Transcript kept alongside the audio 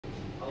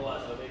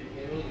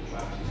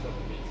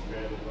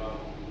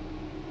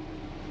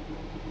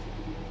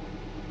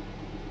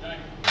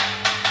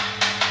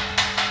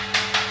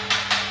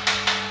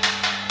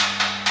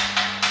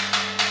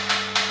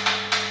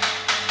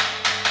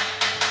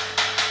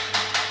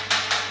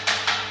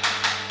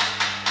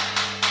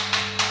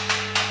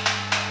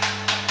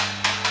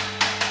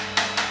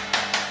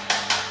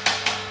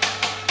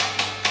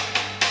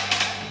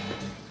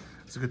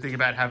It's a good thing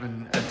about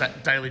having a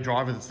daily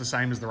driver that's the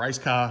same as the race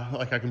car.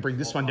 Like I can bring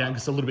this one down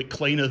because it's a little bit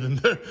cleaner than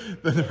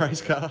the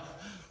race car.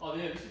 Oh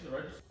yeah, this is the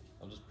register.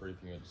 I'm just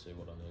briefing it to see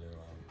what I need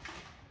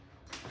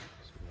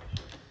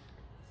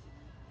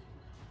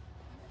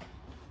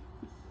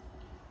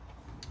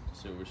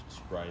to see what we should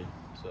spray.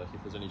 So like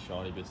if there's any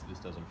shiny bits that this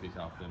doesn't pick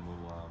up, then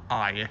we'll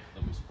yeah.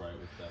 Then we spray it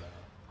with that.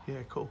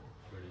 Yeah, cool.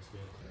 Ready skin.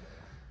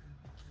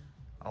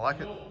 I like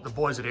it. The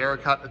boys at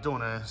Aerocutt are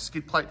doing a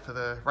skid plate for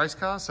the race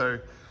car, so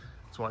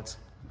that's why it's,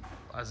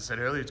 as I said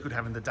earlier, it's good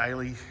having the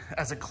daily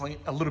as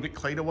a little bit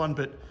cleaner one,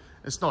 but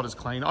it's not as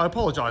clean. I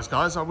apologise,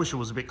 guys. I wish it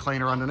was a bit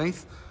cleaner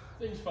underneath.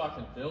 Thing's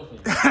fucking filthy.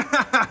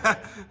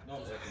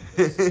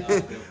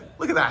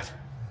 Look at that.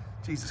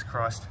 Jesus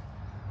Christ.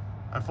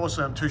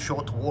 Unfortunately, I'm too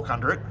short to walk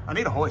under it. I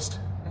need a hoist.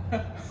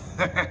 Your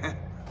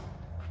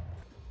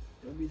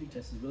music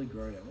test is really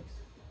growing, Alex.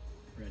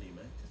 Ready,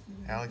 mate.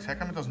 Alex, how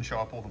come it doesn't show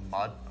up all the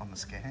mud on the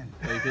scan?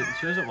 It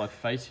shows up my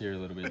face here a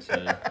little bit,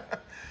 so...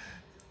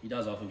 He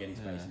does often get his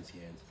face in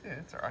scans. Yeah,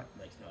 it's alright.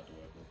 Makes it hard to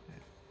work with.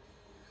 Yeah.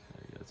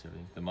 There we go, that's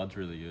everything. The mud's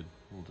really good.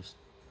 We'll just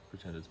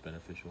pretend it's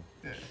beneficial.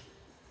 Yeah.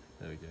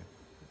 There we go.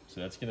 So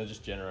that's going to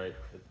just generate,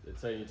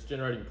 it's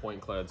generating point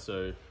clouds.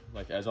 So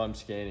like as I'm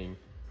scanning,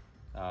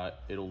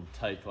 it'll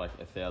take like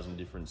 1,000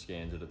 different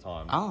scans at a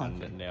time. Oh,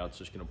 and okay. now it's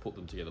just going to put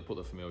them together, put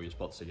the familiar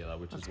spots together,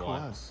 which That's is why,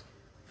 nice.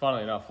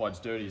 funnily enough, why it's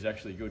dirty is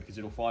actually good because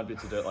it'll find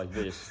bits of dirt like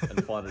this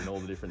and find it in all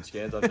the different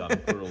scans I've done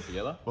and put it all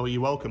together. Well, you're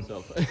welcome.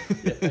 So,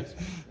 yeah, thanks.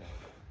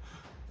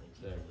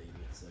 Thank you for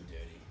leaving it so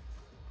dirty.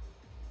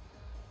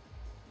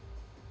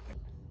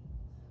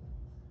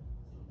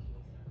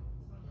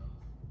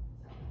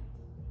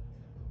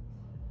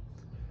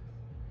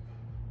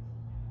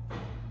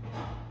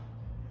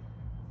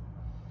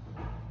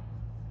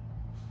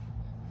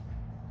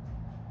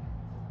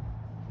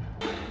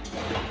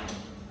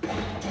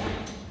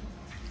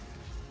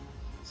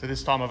 So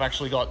this time I've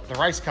actually got the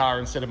race car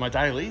instead of my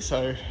daily,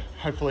 so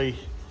hopefully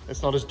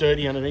it's not as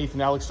dirty underneath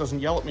and Alex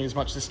doesn't yell at me as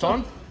much this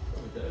time.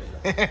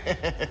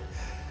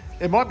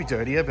 It might be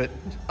dirtier, but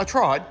I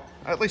tried.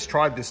 I at least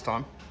tried this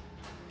time.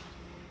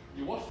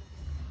 You what?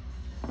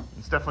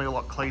 It's definitely a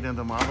lot cleaner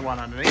than my other one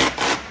underneath.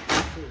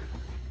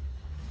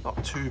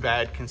 Not too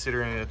bad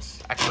considering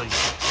it's actually...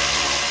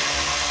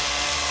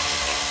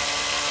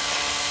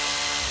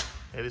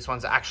 Yeah, this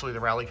one's actually the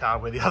rally car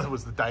where the other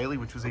was the daily,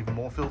 which was even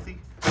more filthy.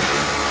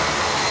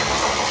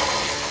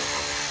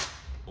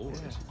 Oh,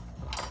 yeah.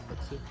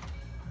 That's it.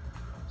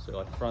 So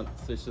like front,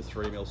 this is a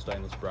 3mm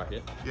stainless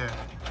bracket. Yeah.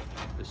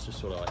 This just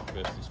sort of like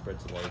vertically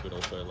spreads the load, but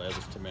also allows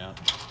us to mount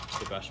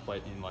the bash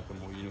plate in like a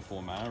more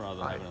uniform manner rather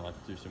than having to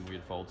like do some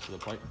weird folds to the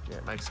plate. Yeah,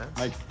 it makes sense.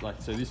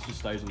 So this just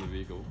stays in the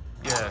vehicle.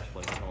 Yeah. The bash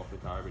plate can come off the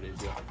car a bit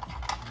easier.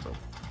 Cool.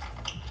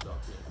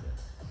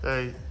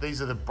 So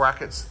these are the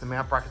brackets, the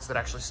mount brackets that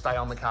actually stay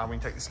on the car when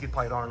you take the skid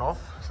plate on and off.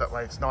 So that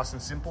way it's nice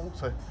and simple.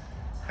 So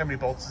how many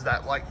bolts is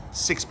that? Like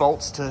 6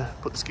 bolts to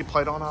put the skid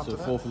plate on after that?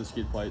 So 4 for the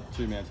skid plate,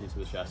 2 mountings for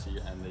the chassis,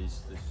 and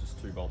this is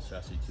just 2 bolts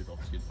chassis, 2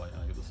 bolts skid plate,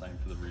 and I get the same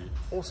for the rear.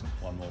 Awesome.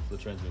 1 more for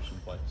the transmission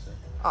plate. So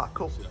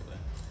cool. sit up there.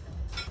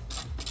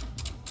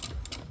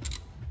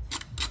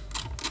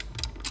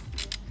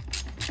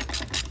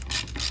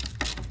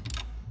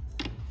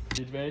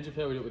 The advantage of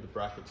how we do it with the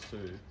brackets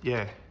too.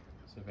 Yeah.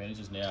 So the advantage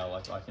is now,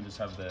 like I can just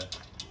have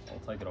I'll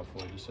take it off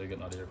for you just so you get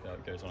an idea of how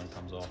it goes on and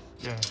comes off.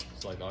 Yeah.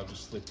 It's like I've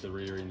just slipped the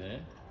rear in there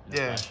in a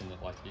fashion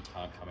that like it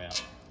can't come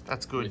out.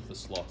 That's good. With the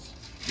slots.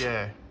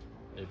 Yeah.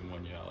 Even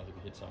when you like if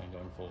you hit something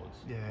going forwards.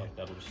 Yeah. Like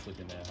that'll just slip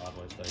in there,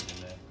 hardware stays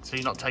in there. So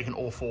you're not taking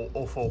all four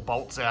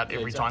bolts out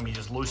every time you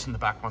just loosen the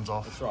back ones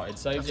off. That's right. It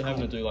saves you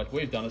having to do like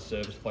we've done a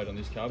service plate on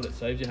this car, but it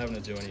saves you having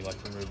to do any like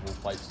removable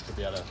plates to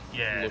be able to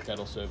look at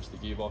or service the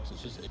gearbox.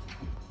 It's just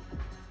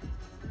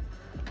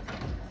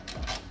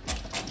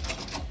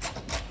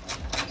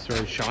it's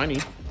very shiny.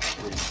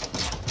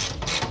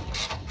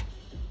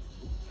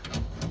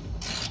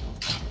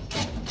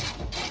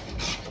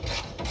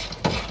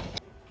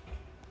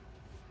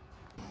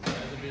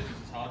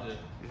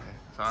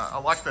 So I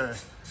like the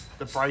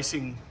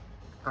bracing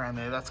around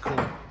there. That's cool.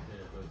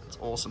 It's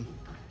awesome.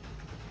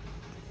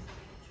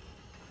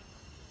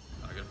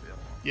 I gotta feel it.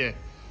 Yeah.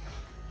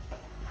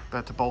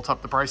 About to bolt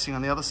up the bracing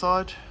on the other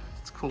side.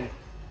 It's cool.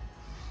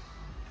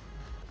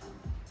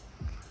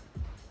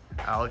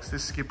 Alex,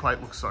 this skid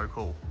plate looks so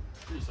cool.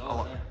 Pretty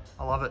solid,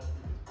 I love it.